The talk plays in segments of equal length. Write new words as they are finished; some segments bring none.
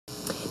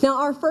Now,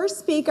 our first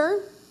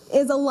speaker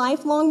is a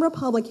lifelong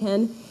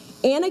Republican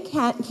and a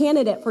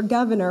candidate for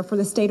governor for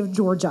the state of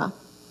Georgia.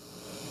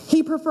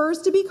 He prefers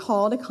to be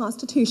called a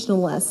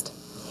constitutionalist,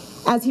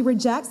 as he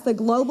rejects the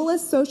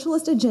globalist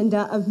socialist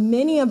agenda of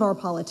many of our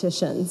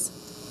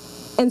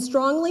politicians and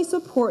strongly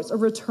supports a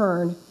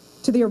return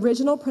to the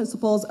original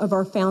principles of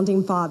our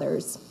founding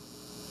fathers.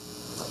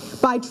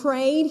 By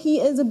trade, he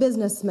is a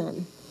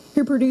businessman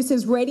who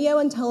produces radio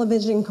and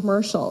television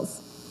commercials.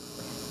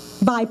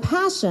 By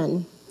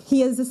passion,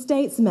 he is a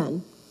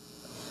statesman,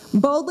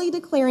 boldly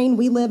declaring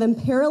we live in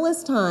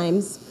perilous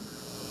times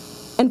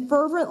and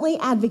fervently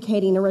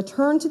advocating a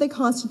return to the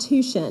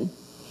Constitution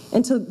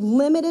and to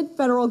limited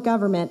federal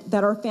government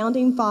that our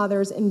founding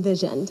fathers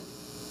envisioned.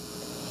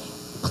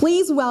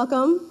 Please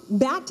welcome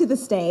back to the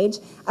stage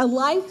a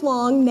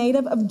lifelong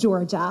native of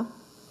Georgia,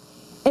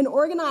 an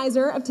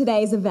organizer of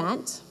today's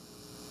event,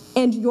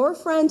 and your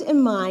friend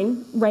and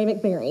mine, Ray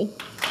McBerry.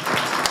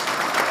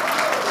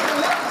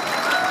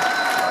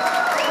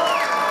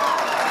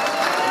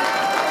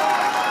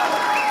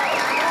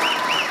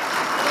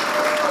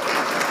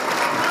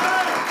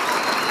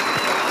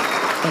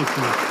 Thank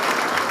you.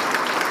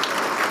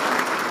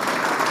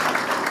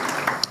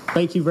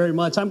 Thank you very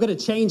much. I'm going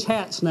to change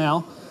hats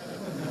now.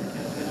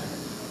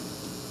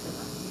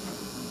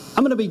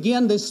 I'm going to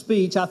begin this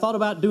speech. I thought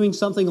about doing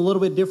something a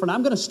little bit different.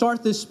 I'm going to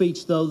start this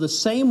speech, though, the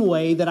same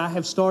way that I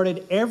have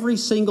started every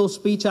single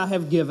speech I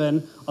have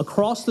given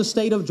across the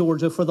state of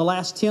Georgia for the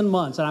last 10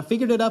 months. And I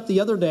figured it up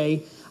the other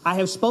day. I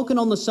have spoken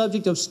on the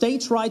subject of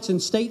states' rights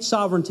and state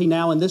sovereignty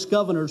now in this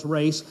governor's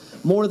race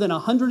more than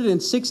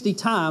 160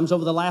 times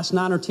over the last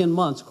 9 or 10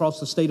 months across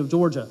the state of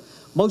Georgia.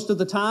 Most of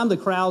the time, the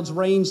crowds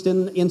ranged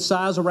in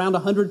size around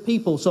 100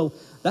 people. So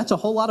that's a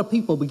whole lot of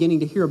people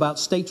beginning to hear about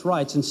states'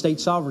 rights and state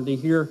sovereignty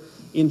here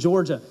in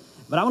Georgia.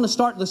 But I want to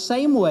start the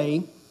same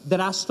way that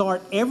I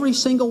start every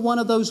single one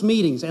of those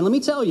meetings. And let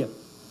me tell you,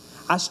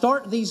 I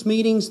start these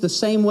meetings the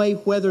same way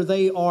whether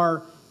they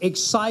are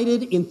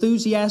excited,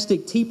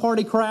 enthusiastic Tea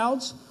Party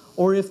crowds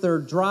or if they're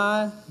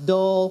dry,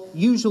 dull,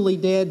 usually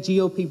dead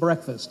GOP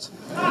breakfasts.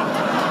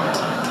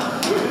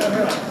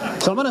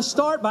 So I'm going to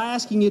start by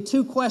asking you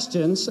two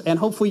questions, and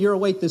hopefully you're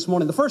awake this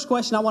morning. The first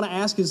question I want to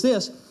ask is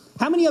this: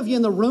 how many of you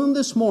in the room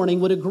this morning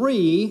would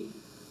agree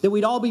that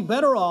we'd all be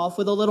better off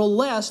with a little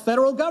less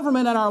federal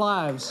government in our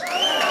lives?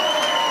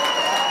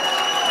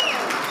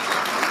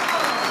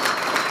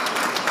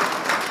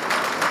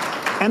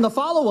 And the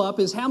follow-up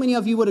is, how many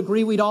of you would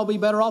agree we'd all be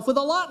better off with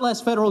a lot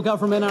less federal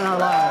government in our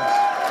lives?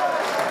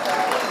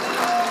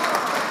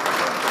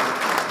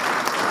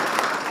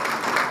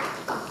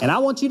 And I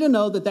want you to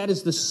know that that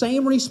is the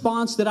same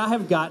response that I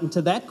have gotten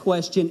to that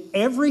question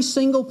every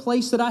single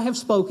place that I have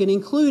spoken,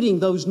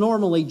 including those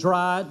normally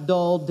dry,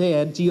 dull,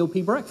 dead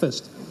GOP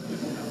breakfasts.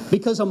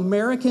 Because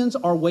Americans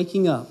are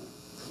waking up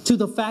to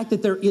the fact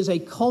that there is a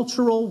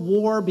cultural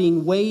war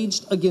being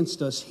waged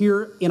against us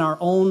here in our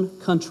own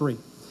country.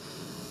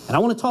 And I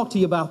want to talk to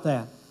you about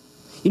that.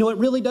 You know, it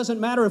really doesn't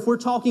matter if we're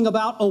talking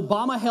about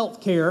Obama health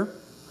care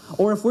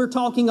or if we're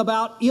talking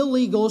about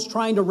illegals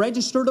trying to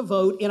register to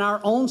vote in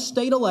our own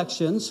state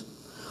elections,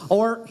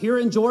 or here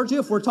in Georgia,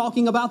 if we're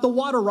talking about the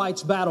water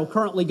rights battle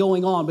currently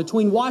going on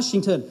between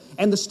Washington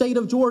and the state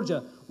of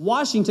Georgia.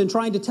 Washington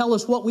trying to tell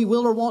us what we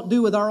will or won't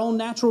do with our own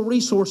natural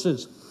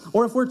resources.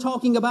 Or if we're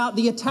talking about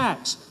the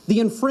attacks, the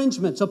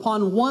infringements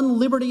upon one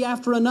liberty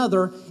after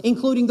another,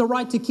 including the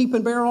right to keep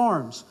and bear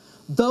arms.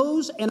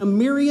 Those and a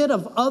myriad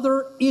of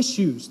other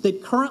issues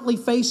that currently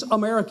face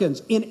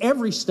Americans in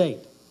every state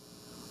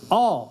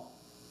all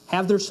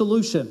have their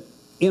solution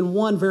in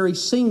one very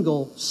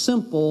single,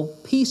 simple,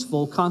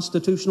 peaceful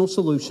constitutional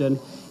solution,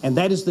 and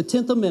that is the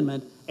 10th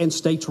Amendment and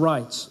states'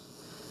 rights.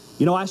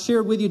 You know, I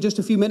shared with you just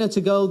a few minutes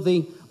ago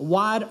the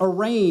wide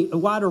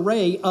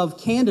array of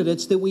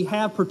candidates that we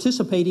have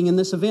participating in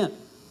this event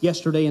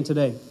yesterday and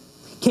today.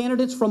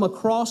 Candidates from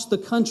across the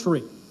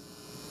country.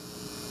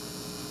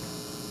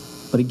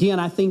 But again,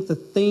 I think the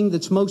thing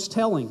that's most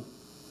telling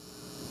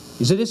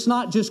is that it's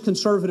not just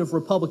conservative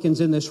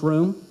Republicans in this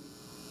room.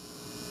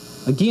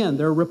 Again,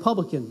 there are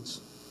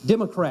Republicans,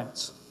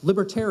 Democrats,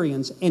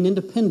 Libertarians, and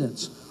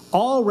Independents,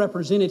 all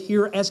represented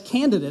here as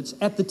candidates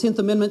at the 10th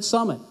Amendment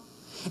Summit.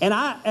 And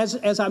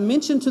as I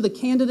mentioned to the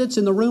candidates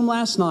in the room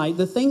last night,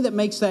 the thing that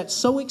makes that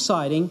so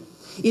exciting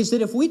is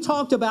that if we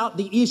talked about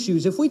the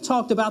issues, if we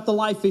talked about the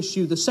life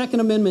issue, the Second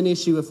Amendment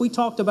issue, if we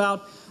talked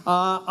about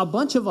a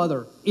bunch of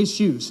other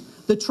issues,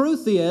 the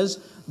truth is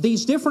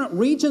these different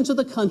regions of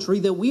the country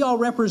that we all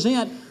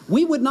represent,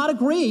 we would not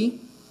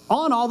agree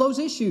on all those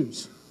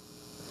issues.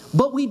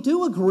 But we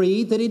do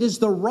agree that it is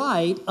the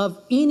right of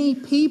any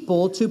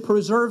people to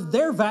preserve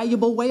their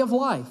valuable way of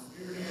life.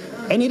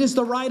 And it is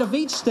the right of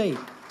each state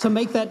to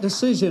make that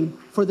decision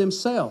for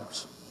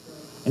themselves.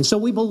 And so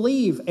we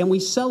believe and we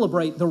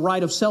celebrate the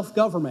right of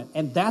self-government.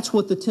 And that's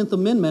what the 10th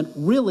Amendment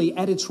really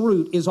at its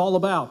root is all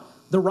about,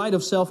 the right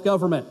of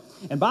self-government.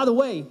 And by the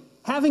way,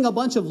 having a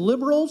bunch of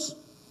liberals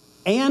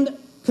and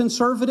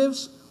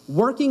conservatives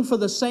working for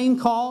the same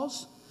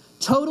cause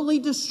totally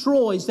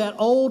destroys that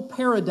old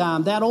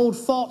paradigm, that old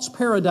false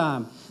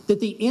paradigm that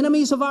the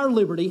enemies of our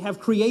liberty have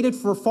created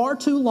for far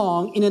too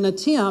long in an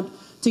attempt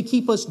to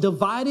keep us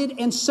divided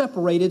and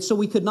separated so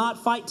we could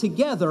not fight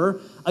together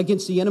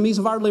against the enemies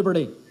of our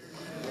liberty.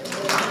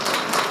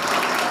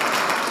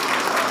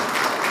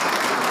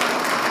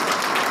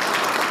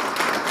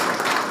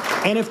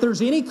 And if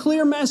there's any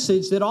clear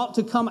message that ought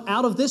to come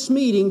out of this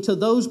meeting to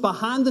those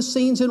behind the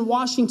scenes in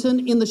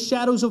Washington in the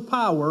shadows of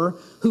power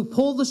who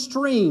pull the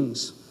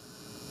strings,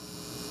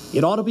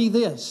 it ought to be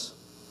this: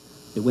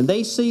 that when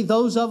they see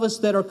those of us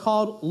that are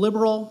called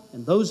liberal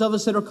and those of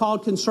us that are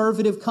called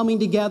conservative coming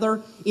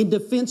together in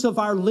defense of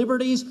our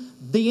liberties,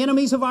 the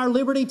enemies of our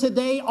liberty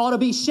today ought to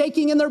be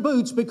shaking in their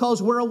boots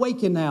because we're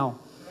awakened now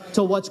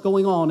to what's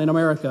going on in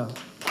America.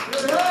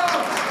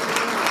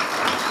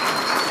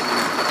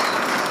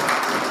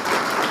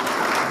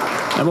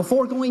 Now,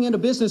 before going into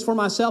business for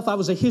myself, I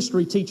was a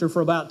history teacher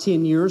for about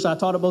 10 years. I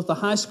taught at both the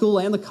high school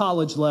and the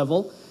college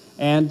level.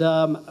 And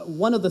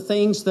one of the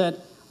things that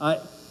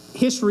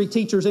history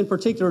teachers in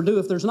particular do,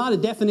 if there's not a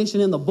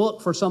definition in the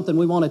book for something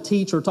we want to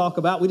teach or talk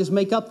about, we just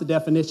make up the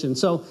definition.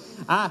 So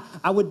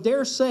I would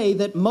dare say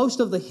that most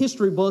of the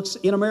history books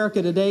in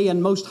America today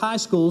and most high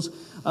schools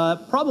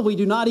probably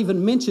do not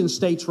even mention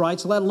states'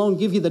 rights, let alone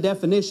give you the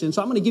definition.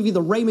 So I'm going to give you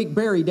the Ray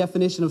McBerry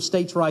definition of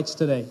states' rights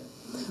today.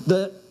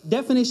 The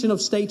definition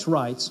of states'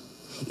 rights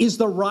is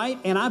the right,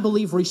 and I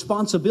believe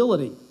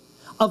responsibility,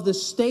 of the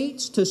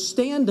states to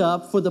stand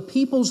up for the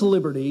people's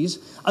liberties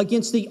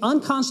against the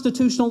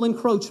unconstitutional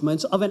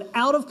encroachments of an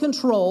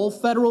out-of-control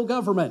federal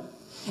government.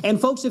 And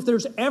folks, if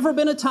there's ever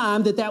been a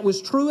time that that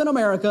was true in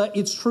America,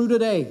 it's true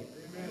today.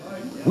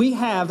 We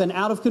have an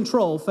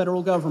out-of-control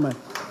federal government.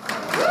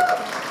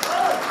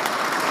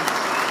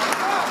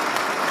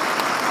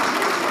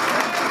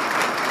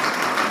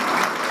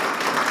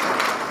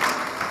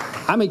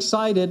 I'm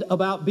excited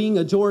about being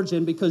a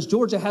Georgian because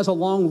Georgia has a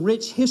long,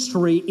 rich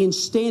history in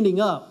standing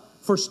up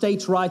for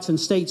states' rights and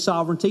state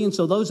sovereignty. And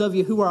so those of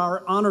you who are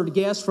our honored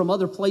guests from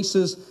other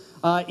places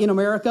in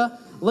America,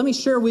 let me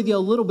share with you a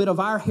little bit of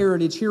our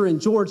heritage here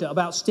in Georgia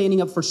about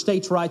standing up for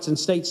states' rights and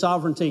state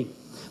sovereignty.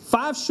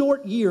 5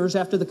 short years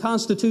after the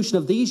Constitution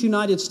of these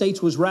United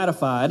States was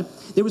ratified,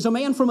 there was a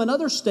man from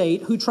another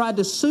state who tried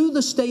to sue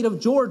the state of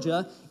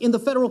Georgia in the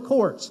federal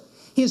courts.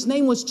 His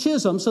name was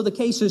Chisholm, so the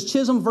case is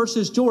Chisholm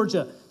versus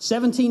Georgia,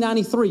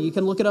 1793. You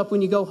can look it up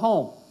when you go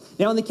home.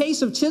 Now, in the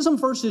case of Chisholm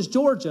versus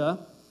Georgia,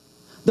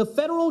 the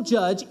federal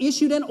judge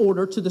issued an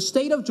order to the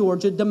state of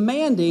Georgia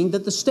demanding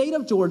that the state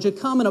of Georgia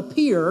come and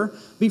appear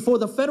before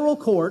the federal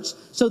courts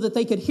so that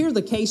they could hear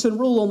the case and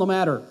rule on the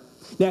matter.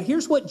 Now,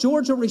 here's what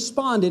Georgia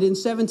responded in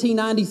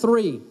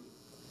 1793.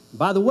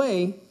 By the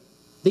way,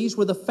 these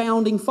were the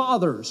founding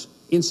fathers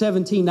in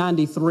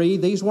 1793.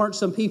 These weren't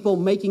some people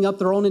making up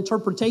their own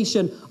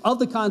interpretation of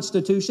the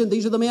Constitution.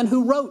 These are the men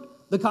who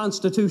wrote the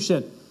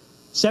Constitution.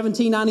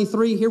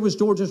 1793, here was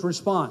Georgia's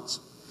response.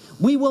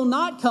 We will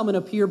not come and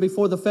appear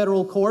before the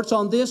federal courts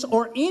on this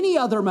or any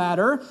other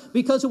matter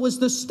because it was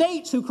the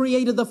states who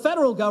created the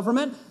federal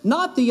government,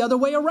 not the other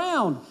way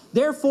around.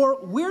 Therefore,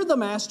 we're the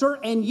master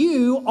and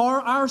you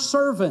are our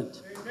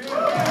servant.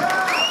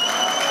 Amen.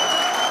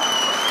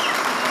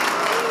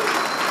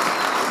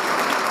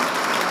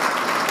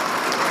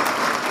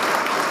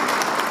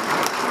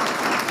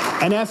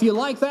 And if you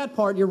like that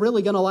part, you're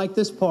really going to like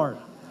this part.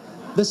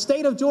 The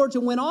state of Georgia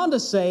went on to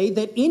say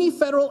that any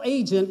federal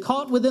agent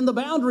caught within the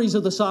boundaries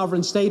of the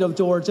sovereign state of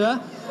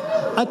Georgia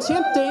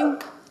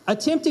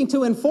attempting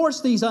to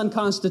enforce these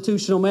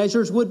unconstitutional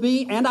measures would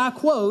be, and I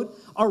quote,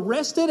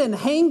 arrested and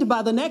hanged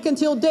by the neck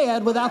until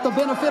dead without the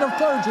benefit of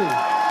clergy.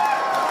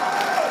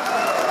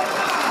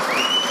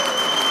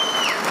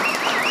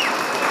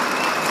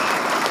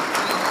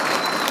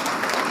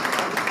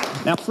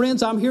 Now,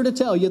 friends, I'm here to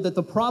tell you that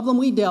the problem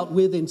we dealt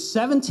with in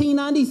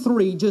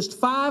 1793, just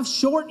 5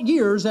 short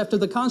years after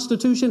the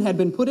Constitution had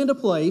been put into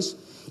place,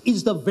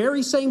 is the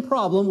very same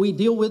problem we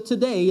deal with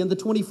today in the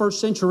 21st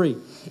century.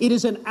 It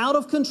is an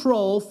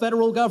out-of-control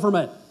federal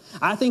government.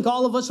 I think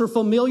all of us are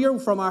familiar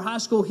from our high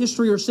school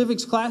history or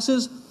civics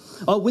classes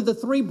with the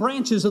 3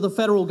 branches of the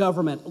federal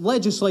government: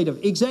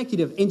 legislative,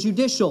 executive, and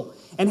judicial,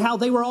 and how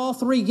they were all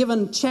 3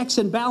 given checks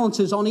and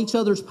balances on each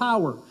other's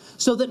power,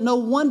 so that no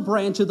one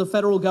branch of the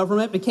federal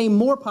government became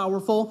more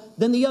powerful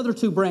than the other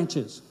 2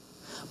 branches.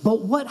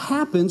 But what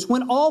happens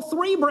when all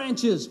 3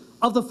 branches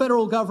of the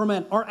federal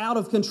government are out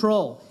of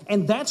control?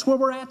 And that's where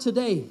we're at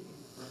today.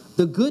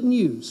 The good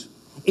news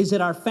is that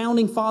our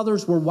founding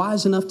fathers were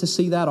wise enough to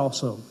see that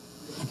also.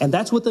 And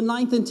that's what the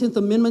 9th and 10th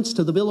Amendments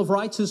to the Bill of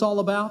Rights is all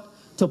about.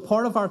 To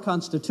part of our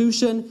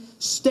Constitution,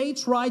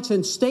 states' rights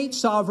and state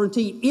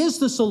sovereignty is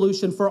the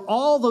solution for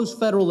all those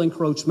federal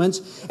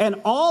encroachments, and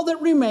all that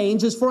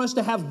remains is for us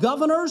to have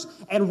governors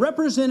and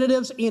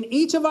representatives in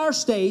each of our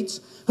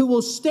states who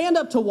will stand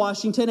up to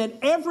Washington, and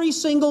every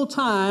single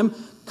time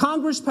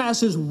Congress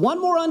passes one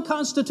more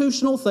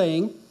unconstitutional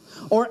thing,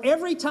 or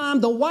every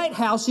time the White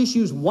House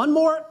issues one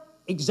more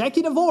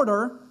executive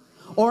order,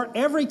 or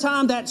every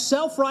time that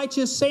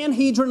self-righteous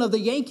Sanhedrin of the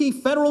Yankee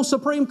Federal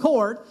Supreme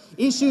Court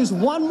issues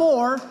one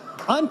more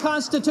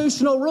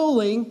unconstitutional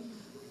ruling,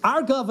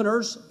 our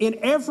governors in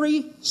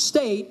every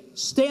state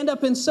stand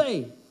up and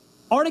say,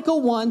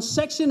 Article 1,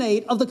 Section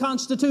 8 of the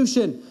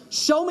Constitution,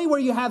 show me where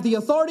you have the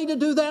authority to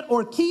do that,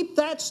 or keep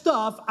that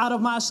stuff out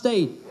of my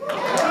state.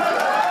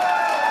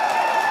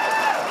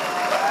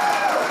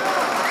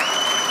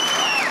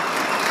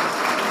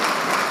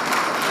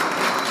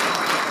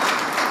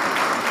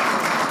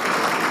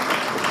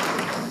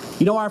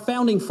 You know, our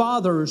founding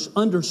fathers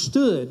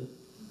understood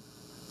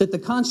that the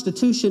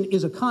Constitution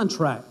is a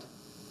contract.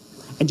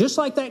 And just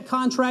like that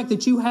contract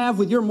that you have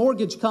with your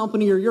mortgage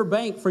company or your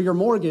bank for your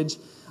mortgage,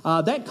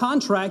 that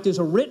contract is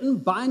a written,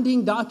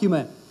 binding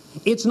document.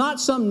 It's not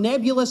some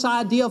nebulous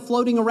idea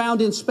floating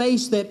around in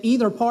space that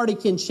either party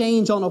can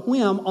change on a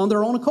whim on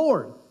their own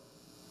accord.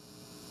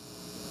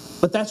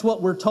 But that's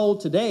what we're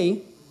told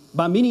today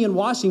by many in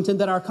Washington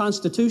that our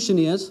Constitution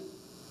is.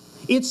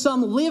 It's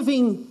some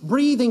living,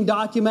 breathing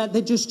document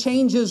that just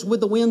changes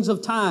with the winds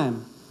of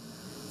time.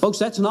 Folks,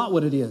 that's not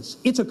what it is.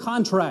 It's a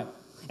contract.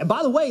 And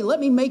by the way, let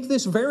me make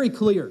this very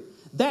clear.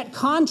 That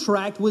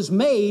contract was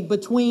made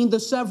between the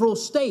several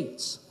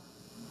states.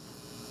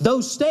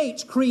 Those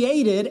states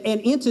created an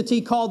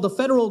entity called the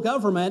federal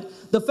government.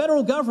 The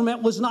federal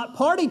government was not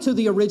party to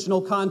the original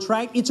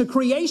contract. It's a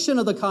creation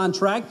of the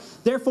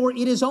contract. Therefore,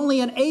 it is only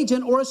an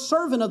agent or a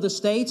servant of the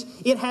states.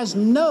 It has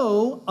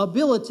no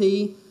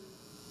ability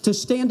to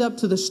stand up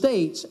to the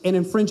states and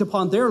infringe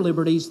upon their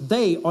liberties.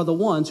 They are the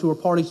ones who are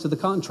parties to the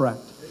contract.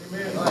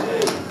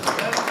 Amen.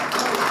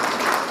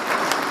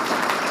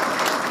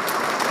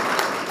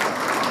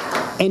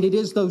 And it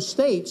is those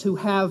states who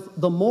have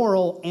the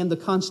moral and the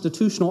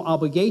constitutional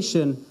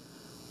obligation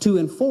to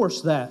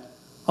enforce that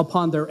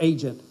upon their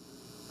agent,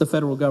 the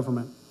federal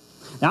government.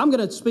 Now, I'm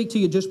going to speak to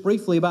you just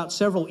briefly about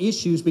several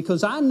issues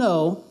because I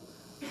know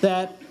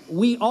that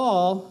we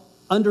all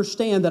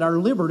understand that our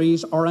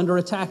liberties are under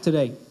attack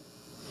today.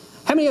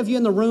 How many of you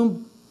in the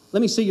room,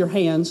 let me see your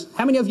hands,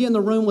 how many of you in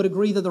the room would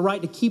agree that the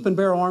right to keep and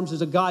bear arms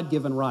is a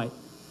God-given right?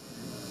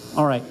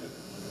 All right.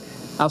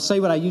 I'll say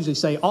what I usually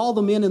say. All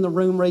the men in the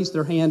room raised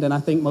their hand, and I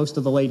think most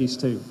of the ladies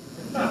too.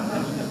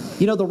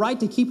 You know, the right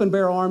to keep and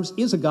bear arms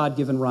is a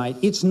God-given right.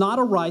 It's not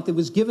a right that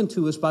was given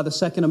to us by the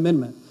Second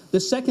Amendment. The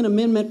Second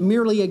Amendment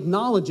merely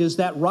acknowledges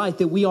that right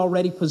that we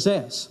already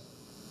possess.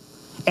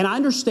 And I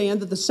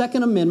understand that the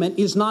Second Amendment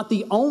is not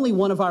the only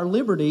one of our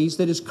liberties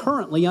that is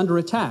currently under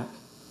attack.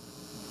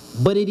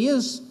 But it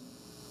is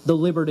the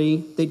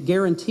liberty that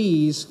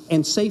guarantees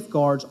and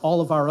safeguards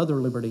all of our other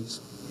liberties.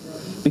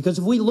 Because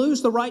if we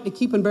lose the right to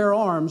keep and bear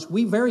arms,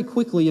 we very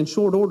quickly, in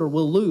short order,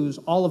 will lose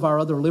all of our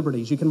other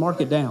liberties. You can mark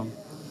it down.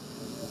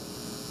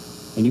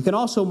 And you can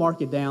also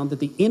mark it down that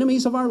the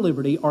enemies of our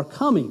liberty are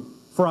coming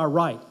for our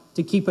right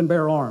to keep and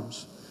bear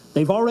arms.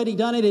 They've already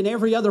done it in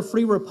every other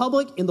free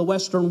republic in the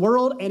Western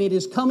world, and it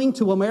is coming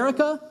to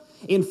America.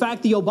 In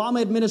fact, the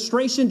Obama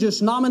administration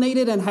just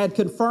nominated and had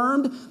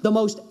confirmed the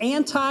most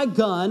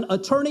anti-gun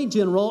attorney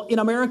general in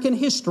American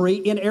history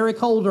in Eric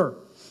Holder.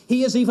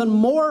 He is even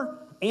more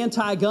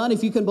anti-gun,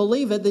 if you can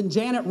believe it, than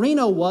Janet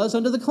Reno was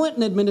under the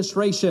Clinton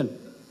administration.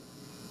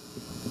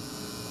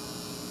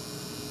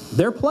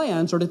 Their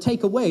plans are to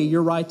take away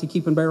your right to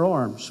keep and bear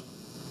arms.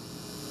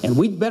 And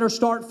we'd better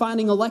start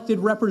finding elected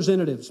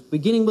representatives,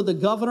 beginning with the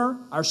governor,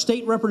 our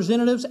state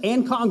representatives,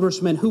 and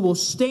congressmen who will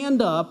stand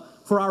up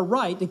for our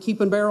right to keep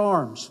and bear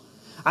arms.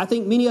 I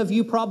think many of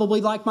you probably,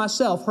 like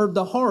myself, heard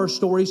the horror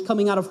stories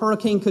coming out of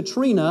Hurricane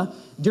Katrina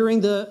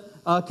during the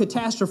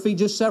catastrophe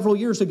just several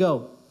years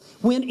ago,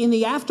 when in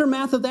the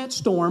aftermath of that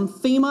storm,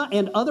 FEMA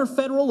and other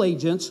federal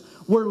agents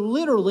were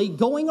literally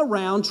going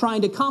around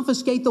trying to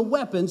confiscate the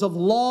weapons of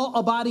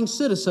law-abiding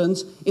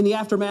citizens in the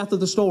aftermath of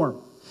the storm.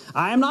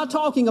 I am not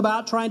talking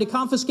about trying to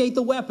confiscate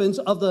the weapons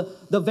of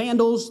the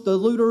vandals, the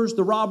looters,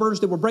 the robbers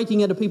that were breaking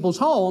into people's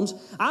homes.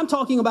 I'm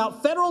talking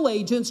about federal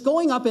agents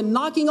going up and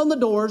knocking on the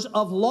doors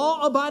of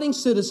law-abiding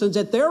citizens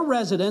at their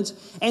residence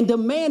and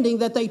demanding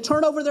that they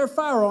turn over their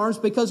firearms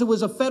because it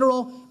was a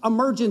federal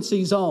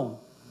emergency zone.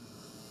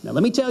 Now,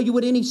 let me tell you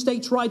what any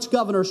states' rights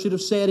governor should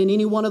have said in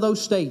any one of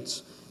those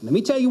states. Let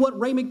me tell you what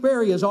Ray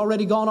McBerry has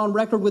already gone on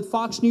record with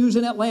Fox News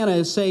in Atlanta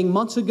as saying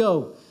months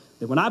ago,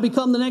 that when I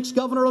become the next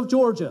governor of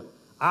Georgia,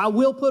 I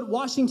will put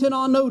Washington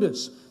on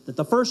notice that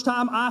the first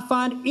time I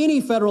find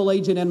any federal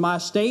agent in my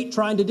state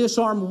trying to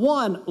disarm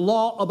one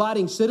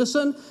law-abiding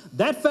citizen,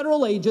 that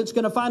federal agent's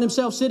going to find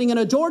himself sitting in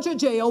a Georgia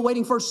jail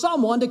waiting for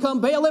someone to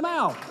come bail him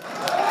out.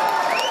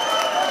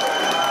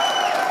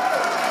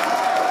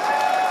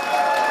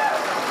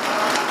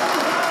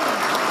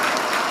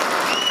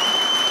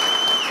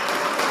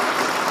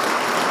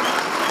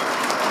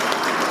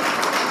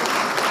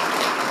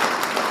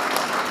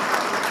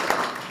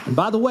 And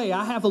by the way,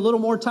 I have a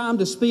little more time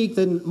to speak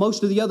than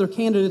most of the other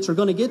candidates are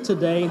going to get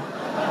today.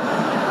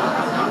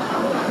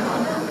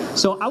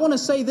 So I want to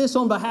say this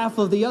on behalf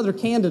of the other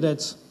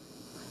candidates.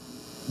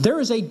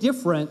 There is a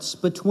difference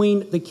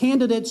between the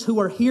candidates who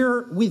are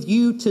here with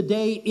you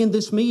today in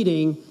this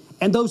meeting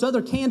and those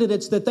other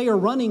candidates that they are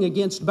running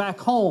against back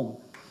home.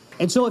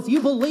 And so if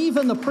you believe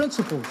in the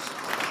principles,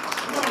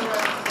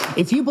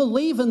 if you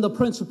believe in the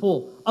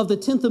principle of the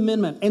 10th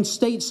Amendment and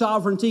state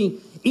sovereignty,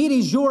 It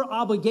is your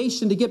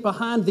obligation to get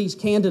behind these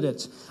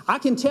candidates. I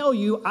can tell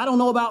you, I don't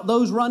know about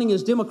those running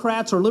as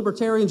Democrats or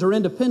Libertarians or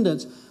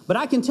Independents, but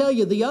I can tell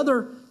you the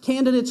other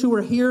candidates who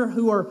are here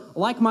who are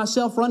like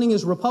myself running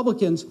as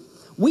Republicans,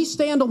 we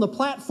stand on the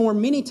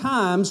platform many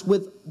times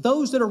with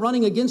those that are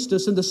running against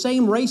us in the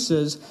same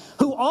races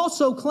who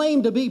also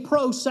claim to be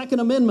pro-Second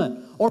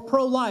Amendment or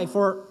pro-life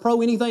or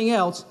pro-anything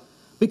else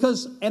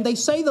and they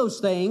say those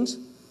things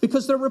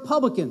because they're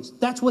Republicans.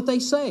 That's what they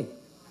say.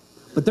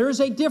 But there is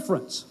a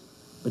difference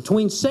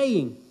between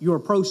saying you're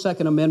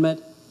pro-Second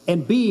Amendment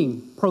and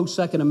being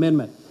pro-Second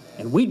Amendment.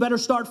 And we'd better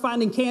start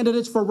finding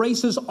candidates for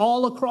races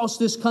all across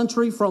this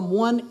country from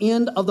one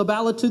end of the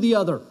ballot to the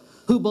other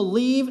who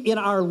believe in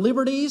our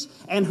liberties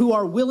and who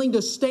are willing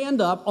to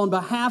stand up on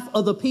behalf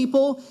of the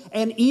people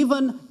and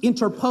even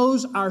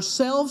interpose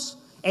ourselves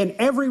and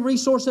every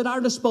resource at our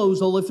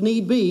disposal, if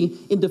need be,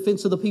 in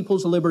defense of the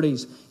people's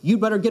liberties. You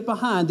better get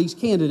behind these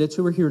candidates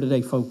who are here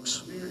today,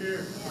 folks.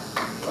 Here.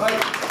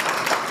 Right.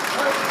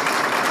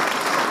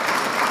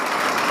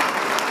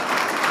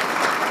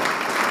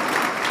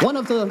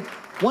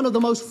 One of the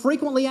most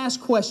frequently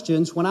asked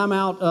questions when I'm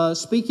out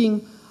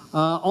speaking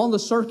on the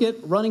circuit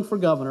running for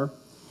governor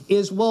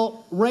is,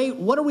 well, Ray,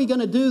 what are we going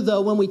to do,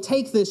 though, when we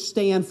take this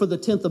stand for the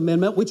 10th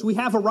Amendment, which we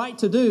have a right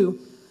to do,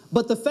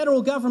 but the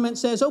federal government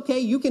says, okay,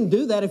 you can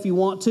do that if you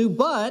want to,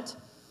 but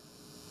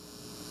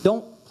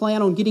don't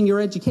plan on getting your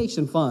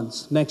education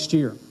funds next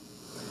year.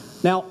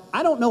 Now,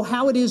 I don't know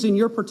how it is in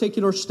your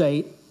particular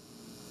state.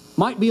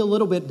 Might be a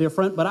little bit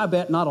different, but I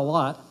bet not a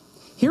lot.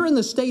 Here in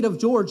the state of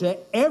Georgia,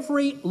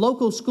 every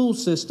local school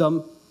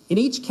system in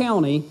each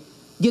county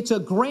gets a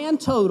grand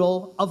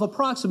total of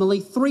approximately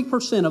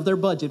 3% of their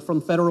budget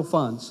from federal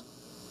funds.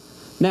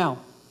 Now,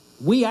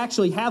 we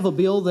actually have a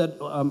bill that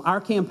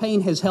our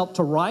campaign has helped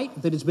to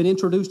write that has been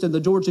introduced in the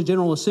Georgia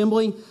General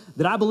Assembly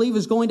that I believe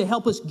is going to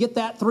help us get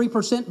that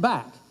 3%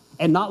 back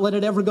and not let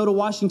it ever go to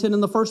Washington in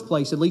the first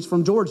place, at least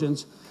from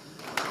Georgians.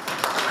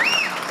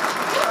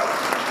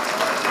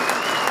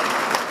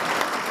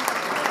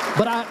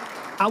 But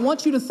I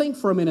want you to think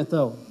for a minute,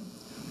 though.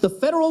 The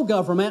federal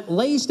government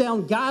lays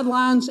down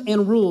guidelines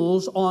and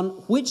rules on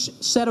which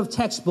set of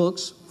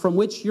textbooks from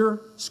which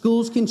your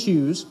schools can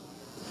choose,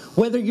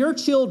 whether your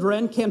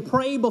children can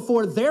pray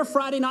before their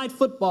Friday night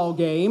football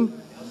game.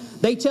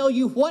 They tell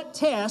you what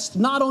test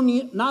not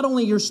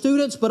only your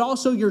students but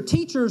also your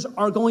teachers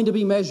are going to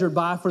be measured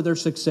by for their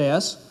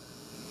success,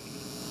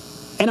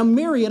 and a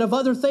myriad of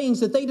other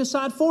things that they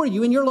decide for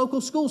you in your local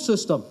school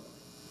system.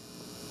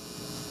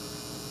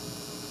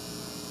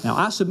 Now,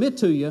 I submit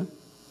to you,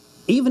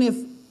 even if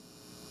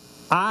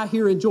I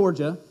here in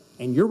Georgia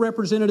and your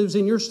representatives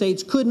in your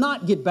states could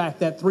not get back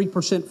that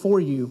 3% for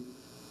you,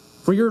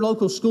 for your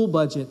local school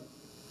budget,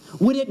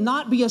 would it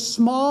not be a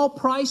small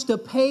price to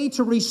pay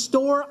to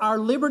restore our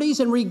liberties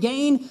and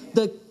regain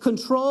the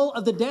control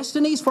of the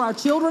destinies for our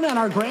children and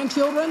our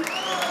grandchildren?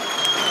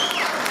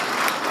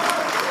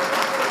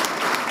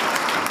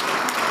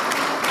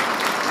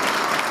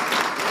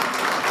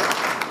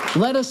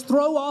 Let us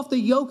throw off the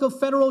yoke of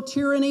federal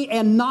tyranny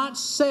and not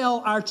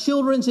sell our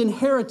children's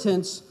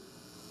inheritance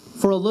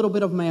for a little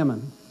bit of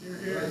mammon.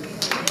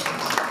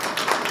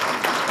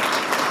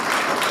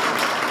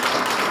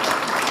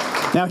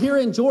 Now, here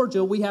in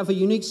Georgia, we have a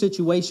unique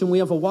situation. We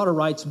have a water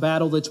rights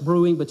battle that's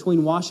brewing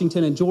between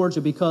Washington and Georgia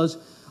because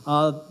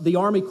the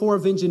Army Corps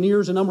of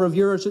Engineers a number of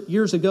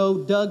years ago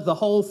dug the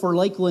hole for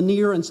Lake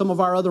Lanier and some of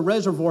our other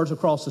reservoirs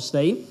across the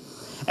state.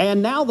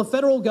 And now the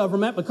federal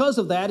government, because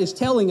of that, is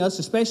telling us,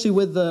 especially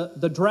with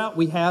the drought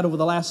we had over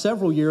the last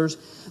several years,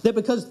 that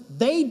because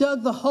they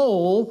dug the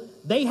hole,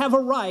 they have a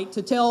right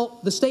to tell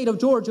the state of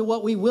Georgia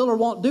what we will or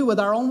won't do with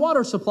our own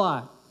water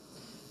supply.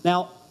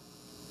 Now,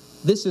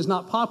 this is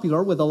not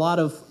popular with a lot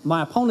of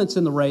my opponents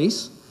in the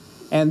race,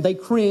 and they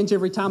cringe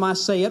every time I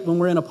say it when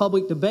we're in a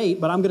public debate,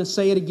 but I'm going to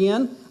say it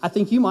again. I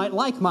think you might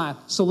like my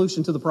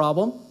solution to the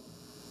problem.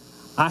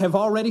 I have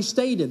already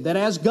stated that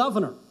as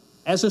governor,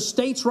 as a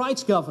states'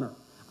 rights governor,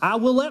 I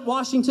will let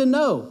Washington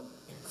know,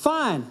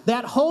 fine,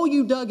 that hole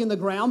you dug in the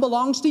ground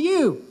belongs to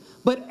you,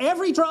 but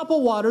every drop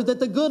of water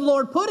that the good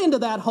Lord put into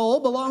that hole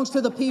belongs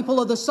to the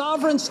people of the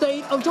sovereign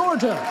state of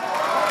Georgia.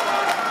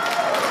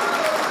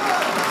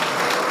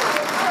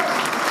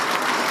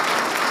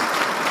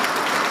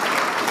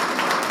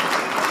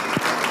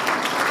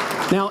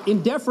 Now,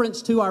 in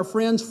deference to our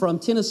friends from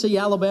Tennessee,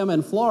 Alabama,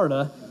 and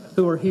Florida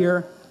who are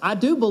here, I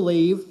do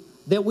believe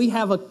that we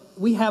have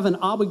an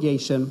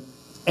obligation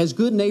as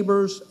good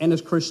neighbors and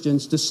as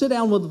Christians to sit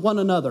down with one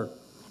another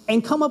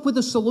and come up with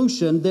a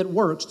solution that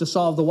works to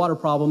solve the water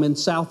problem in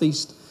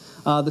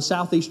the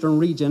southeastern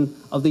region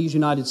of these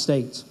United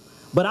States.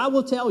 But I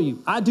will tell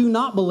you, I do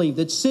not believe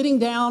that sitting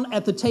down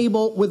at the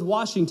table with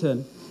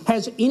Washington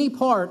has any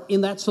part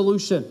in that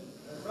solution.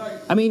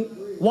 I mean,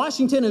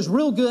 Washington is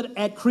real good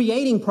at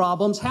creating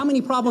problems. How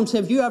many problems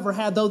have you ever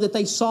had, though, that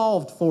they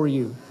solved for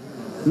you?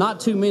 Not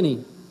too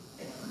many.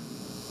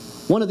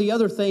 One of the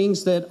other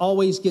things that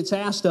always gets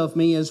asked of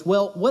me is,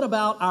 well, what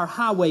about our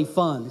highway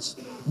funds?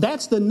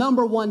 That's the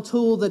 #1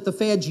 tool that the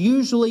feds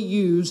usually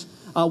use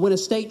when a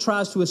state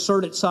tries to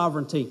assert its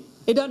sovereignty.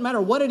 It doesn't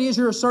matter what it is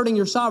you're asserting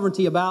your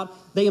sovereignty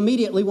about, they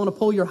immediately want to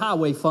pull your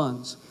highway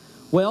funds.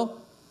 Well,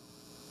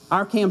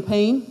 our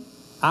campaign,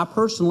 I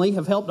personally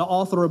have helped to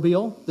author a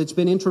bill that's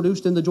been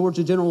introduced in the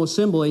Georgia General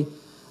Assembly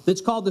that's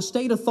called the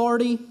State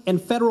Authority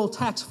and Federal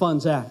Tax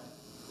Funds Act.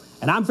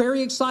 And I'm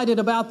very excited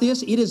about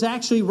this. It is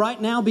actually right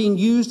now being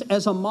used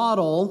as a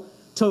model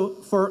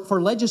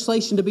for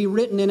legislation to be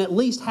written in at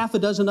least half a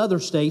dozen other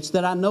states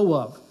that I know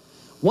of.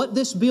 What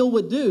this bill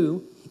would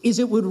do is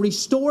it would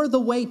restore the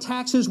way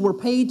taxes were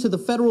paid to the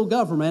federal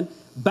government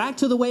back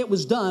to the way it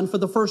was done for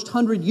the first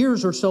 100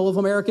 years or so of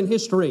American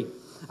history.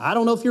 I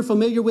don't know if you're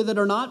familiar with it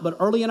or not, but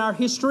early in our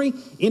history,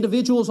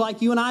 individuals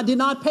like you and I did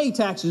not pay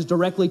taxes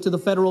directly to the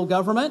federal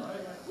government.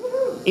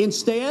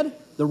 Instead,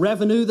 the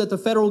revenue that the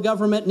federal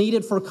government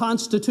needed for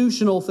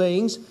constitutional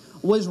things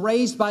was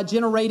raised by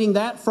generating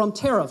that from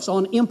tariffs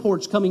on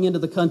imports coming into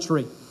the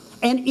country.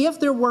 And if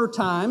there were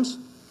times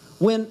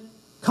when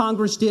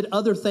Congress did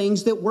other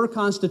things that were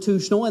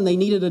constitutional and they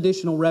needed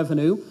additional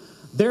revenue,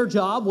 their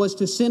job was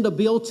to send a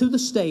bill to the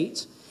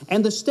states,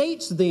 and the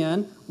states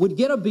then would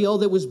get a bill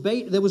that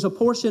was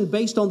apportioned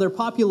based on their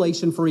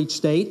population for each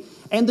state,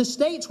 and the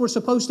states were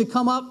supposed to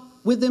come up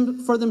with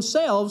them for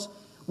themselves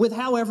with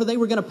however they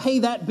were going to pay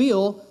that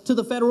bill to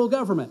the federal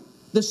government.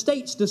 The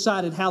states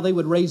decided how they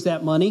would raise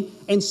that money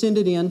and send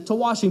it in to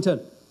Washington.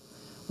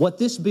 What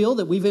this bill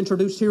that we've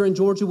introduced here in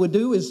Georgia would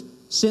do is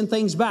send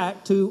things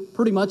back to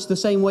pretty much the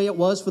same way it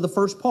was for the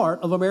first part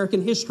of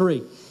American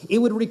history. It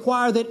would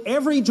require that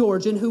every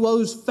Georgian who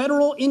owes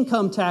federal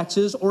income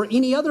taxes or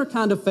any other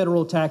kind of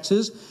federal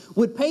taxes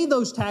would pay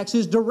those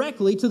taxes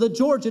directly to the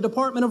Georgia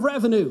Department of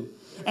Revenue.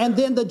 And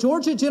then the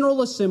Georgia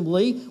General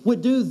Assembly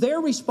would do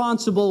their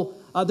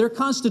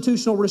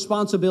constitutional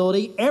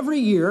responsibility every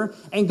year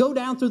and go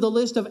down through the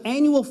list of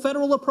annual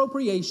federal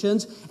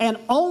appropriations, and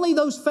only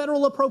those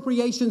federal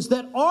appropriations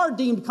that are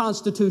deemed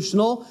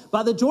constitutional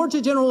by the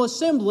Georgia General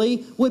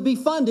Assembly would be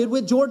funded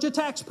with Georgia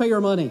taxpayer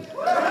money.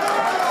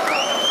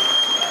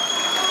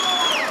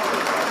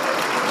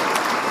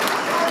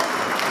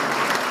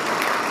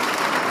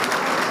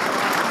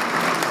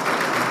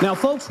 Now,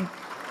 folks,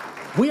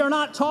 we are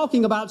not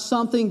talking about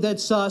something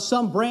that's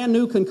some brand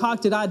new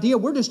concocted idea.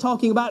 We're just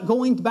talking about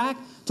going back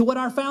to what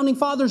our founding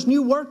fathers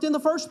knew worked in the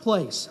first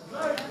place.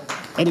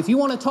 And if you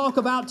want to talk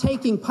about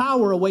taking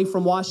power away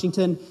from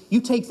Washington,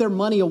 you take their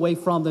money away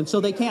from them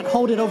so they can't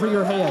hold it over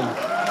your head.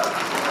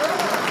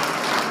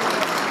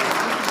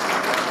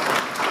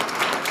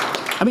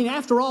 I mean,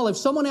 after all, if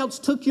someone else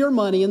took your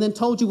money and then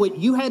told you what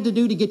you had to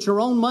do to get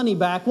your own money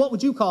back, what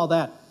would you call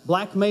that?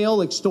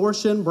 Blackmail,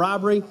 extortion,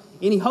 bribery,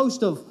 any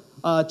host of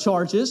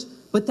charges.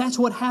 But that's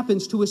what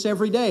happens to us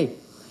every day.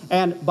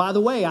 And by the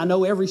way, I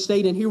know every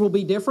state in here will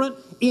be different.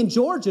 In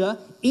Georgia,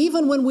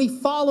 even when we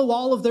follow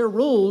all of their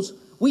rules,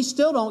 we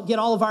still don't get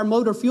all of our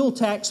motor fuel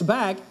tax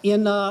back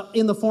in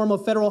the form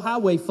of federal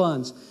highway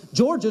funds.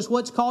 Georgia's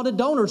what's called a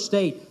donor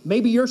state.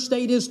 Maybe your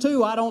state is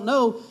too, I don't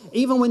know.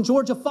 Even when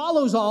Georgia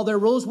follows all their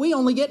rules, we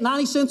only get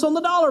 90 cents on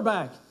the dollar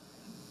back.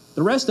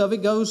 The rest of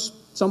it goes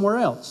somewhere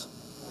else.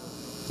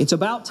 It's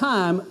about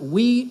time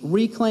we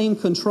reclaim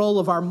control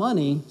of our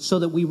money so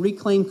that we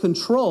reclaim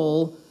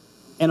control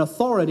and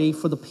authority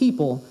for the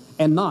people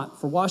and not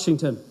for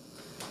Washington.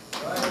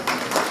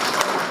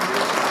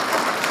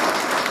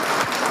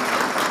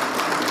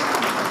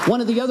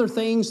 One of the other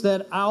things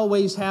that I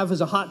always have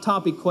as a hot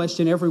topic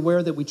question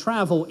everywhere that we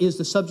travel is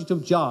the subject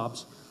of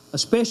jobs,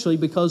 especially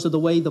because of the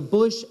way the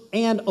Bush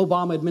and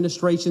Obama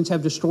administrations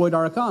have destroyed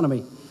our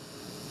economy.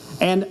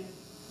 And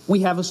we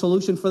have a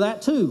solution for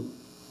that too.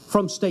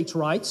 From states'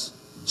 rights,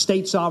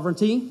 state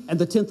sovereignty, and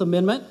the 10th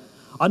Amendment.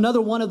 Another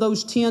one of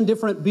those 10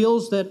 different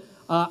bills that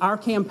our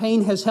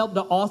campaign has helped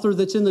to author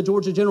that's in the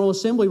Georgia General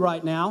Assembly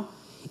right now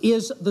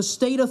is the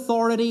State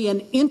Authority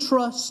and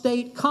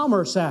Intra-State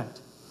Commerce Act.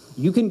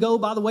 You can go,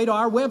 by the way, to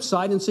our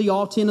website and see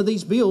all 10 of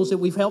these bills that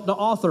we've helped to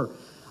author.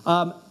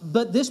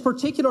 But this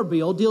particular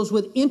bill deals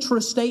with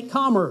intrastate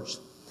commerce.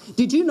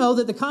 Did you know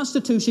that the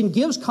Constitution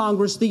gives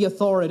Congress the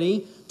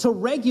authority to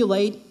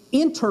regulate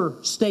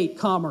interstate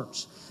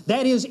commerce?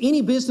 That is,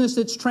 any business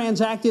that's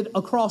transacted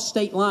across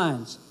state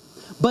lines.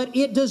 But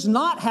it does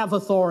not have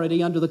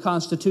authority under the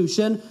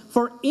Constitution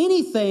for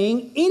any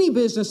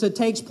business that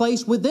takes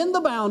place within the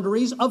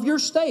boundaries of your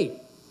state.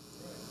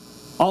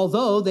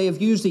 Although they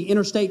have used the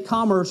Interstate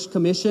Commerce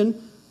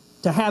Commission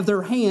to have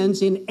their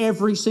hands in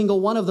every single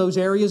one of those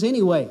areas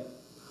anyway.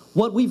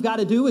 What we've got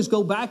to do is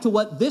go back to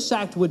what this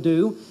act would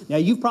do. Now,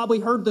 you've probably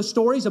heard the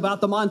stories about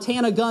the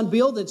Montana gun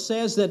bill that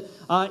says that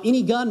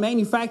any gun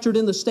manufactured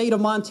in the state of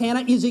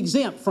Montana is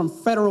exempt from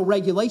federal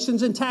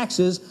regulations and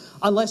taxes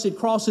unless it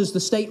crosses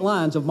the state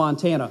lines of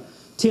Montana.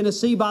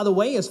 Tennessee, by the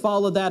way, has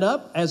followed that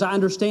up, as I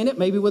understand it,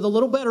 maybe with a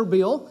little better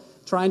bill,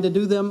 trying to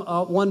do them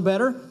one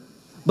better.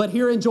 But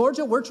here in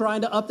Georgia, we're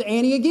trying to up the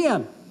ante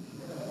again.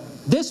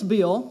 This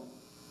bill,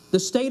 the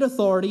State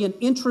Authority and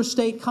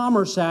Intrastate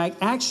Commerce Act,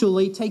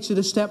 actually takes it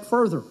a step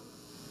further.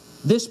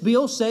 This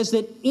bill says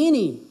that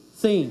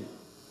anything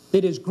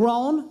that is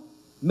grown,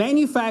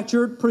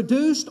 manufactured,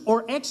 produced,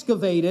 or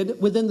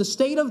excavated within the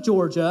state of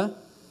Georgia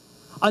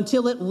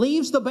until it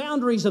leaves the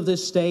boundaries of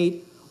this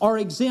state are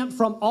exempt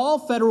from all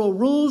federal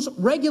rules,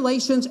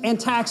 regulations, and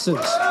taxes.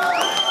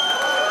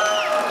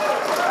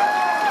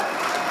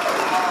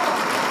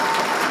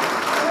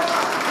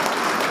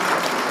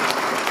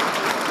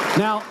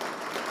 Now,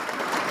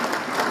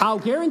 I'll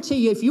guarantee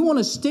you, if you want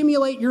to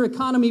stimulate your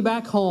economy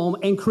back home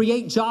and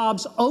create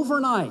jobs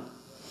overnight,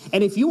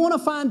 and if you want to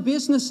find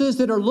businesses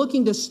that are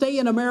looking to stay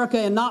in America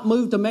and not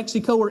move to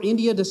Mexico or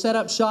India to set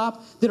up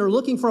shop, that are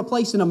looking for a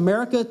place in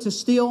America to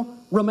still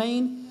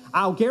remain,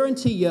 I'll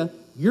guarantee you,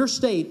 your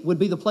state would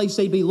be the place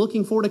they'd be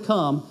looking for to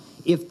come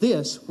if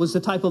this was the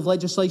type of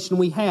legislation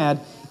we had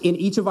in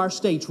each of our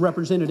states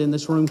represented in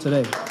this room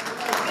today.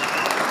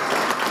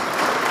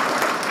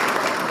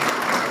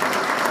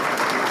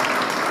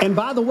 And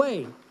by the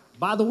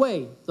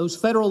way, those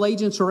federal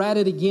agents are at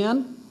it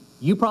again.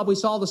 You probably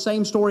saw the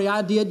same story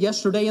I did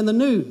yesterday in the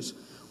news,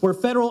 where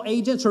federal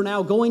agents are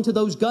now going to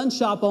those gun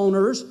shop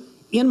owners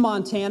in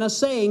Montana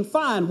saying,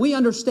 fine, we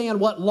understand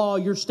what law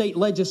your state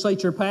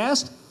legislature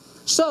passed,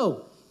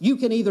 so you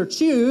can either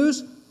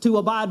choose to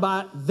abide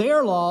by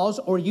their laws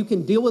or you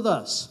can deal with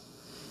us.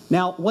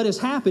 Now, what has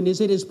happened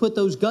is it has put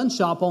those gun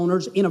shop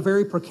owners in a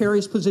very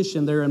precarious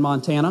position there in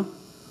Montana,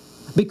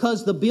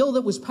 because the bill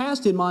that was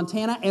passed in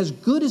Montana, as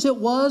good as it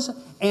was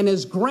and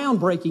as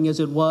groundbreaking as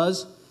it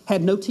was,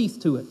 had no teeth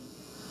to it.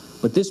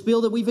 But this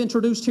bill that we've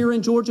introduced here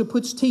in Georgia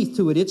puts teeth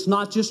to it. It's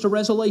not just a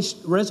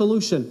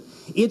resolution.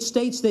 It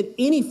states that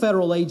any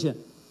federal agent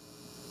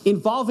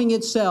involving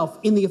itself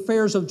in the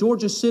affairs of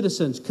Georgia's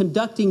citizens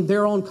conducting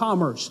their own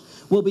commerce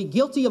will be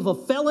guilty of a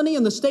felony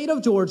in the state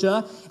of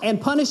Georgia and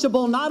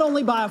punishable not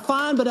only by a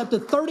fine but up to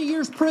 30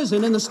 years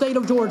prison in the state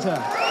of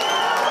Georgia.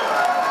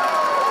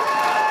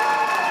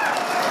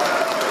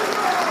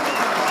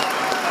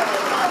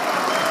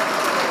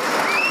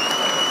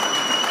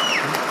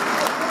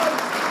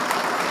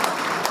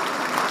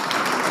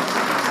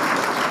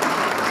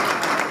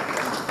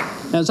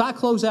 As I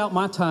close out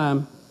my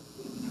time,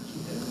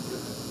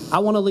 I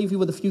want to leave you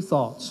with a few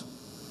thoughts.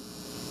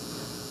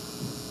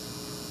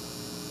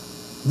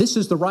 This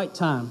is the right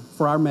time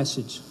for our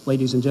message,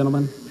 ladies and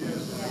gentlemen.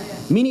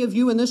 Many of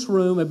you in this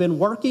room have been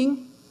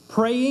working,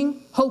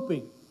 praying,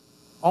 hoping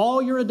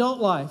all your adult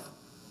life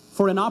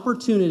for an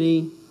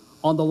opportunity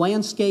on the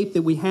landscape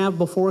that we have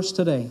before us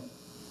today.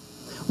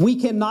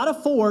 We cannot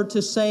afford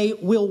to say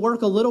we'll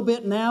work a little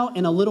bit now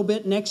and a little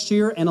bit next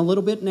year and a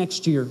little bit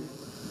next year.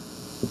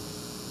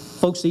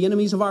 Folks, the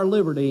enemies of our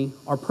liberty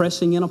are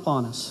pressing in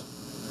upon us.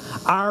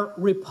 Our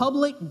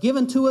republic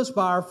given to us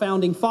by our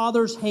founding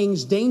fathers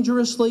hangs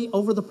dangerously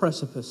over the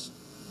precipice.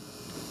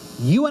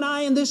 You and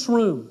I in this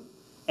room,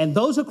 and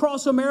those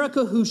across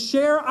America who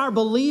share our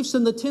beliefs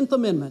in the 10th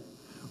Amendment,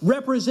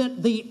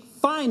 represent the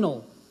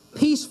final,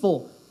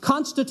 peaceful,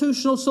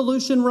 constitutional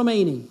solution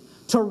remaining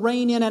to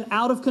rein in an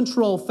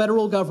out-of-control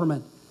federal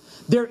government.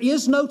 There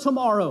is no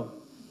tomorrow.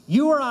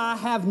 You or I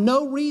have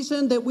no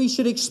reason that we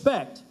should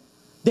expect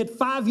that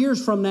 5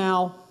 years from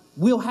now,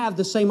 we'll have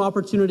the same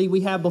opportunity we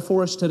have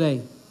before us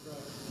today.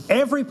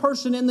 Every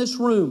person in this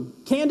room,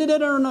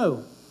 candidate or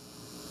no,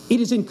 it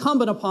is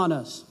incumbent upon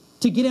us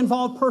to get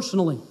involved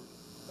personally.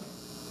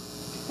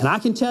 And I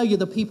can tell you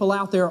the people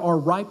out there are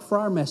ripe for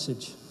our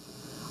message.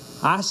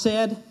 I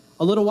said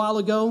a little while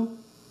ago,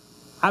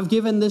 I've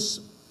given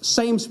this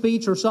same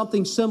speech or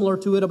something similar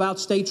to it about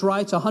states'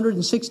 rights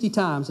 160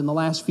 times in the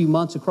last few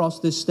months across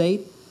this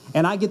state.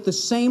 And I get the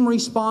same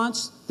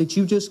response that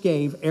you just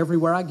gave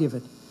everywhere I give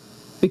it,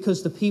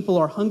 because the people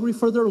are hungry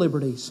for their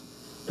liberties.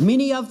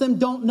 Many of them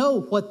don't know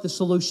what the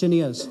solution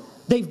is.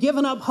 They've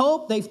given up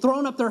hope, they've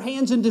thrown up their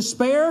hands in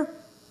despair,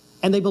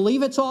 and they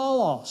believe it's all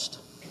lost.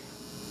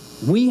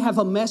 We have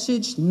a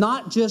message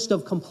not just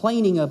of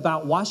complaining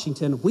about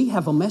Washington, we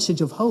have a message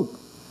of hope.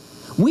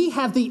 We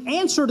have the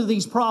answer to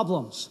these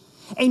problems.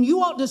 And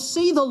you ought to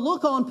see the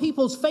look on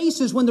people's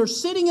faces when they're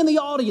sitting in the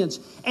audience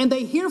and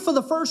they hear for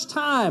the first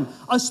time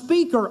a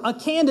speaker, a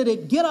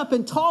candidate, get up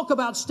and talk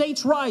about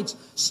states' rights,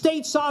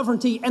 state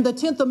sovereignty, and the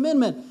 10th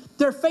Amendment.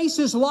 Their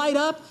faces light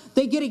up.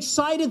 They get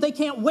excited. They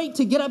can't wait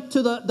to get up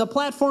to the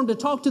platform to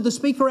talk to the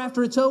speaker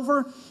after it's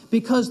over,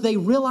 because they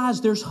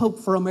realize there's hope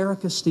for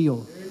America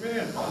still.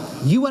 Amen.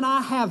 You and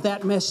I have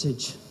that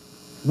message.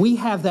 We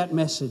have that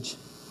message.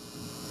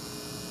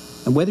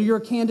 And whether you're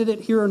a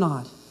candidate here or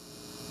not,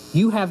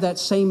 you have that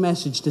same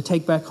message to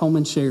take back home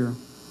and share.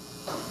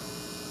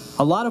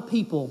 A lot of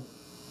people,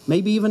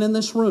 maybe even in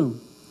this room,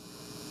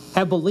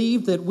 have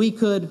believed that we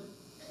could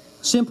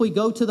simply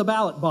go to the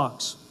ballot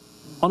box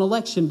on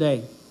Election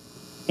Day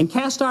and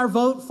cast our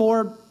vote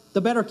for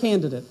the better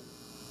candidate,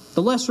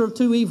 the lesser of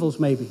two evils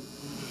maybe,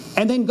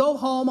 and then go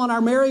home on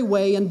our merry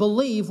way and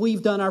believe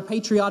we've done our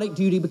patriotic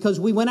duty because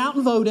we went out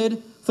and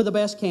voted for the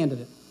best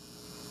candidate.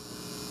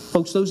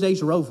 Folks, those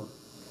days are over.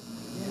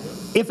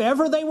 If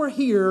ever they were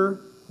here,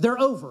 they're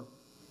over.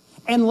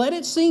 And let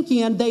it sink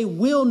in, they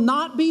will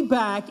not be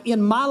back in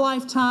my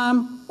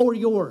lifetime or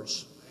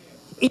yours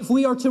if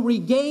we are to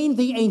regain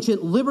the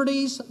ancient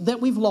liberties that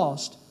we've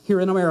lost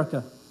here in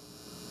America.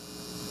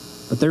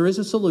 But there is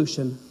a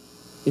solution.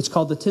 It's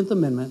called the 10th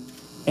Amendment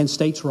and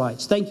states'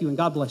 rights. Thank you, and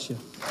God bless you.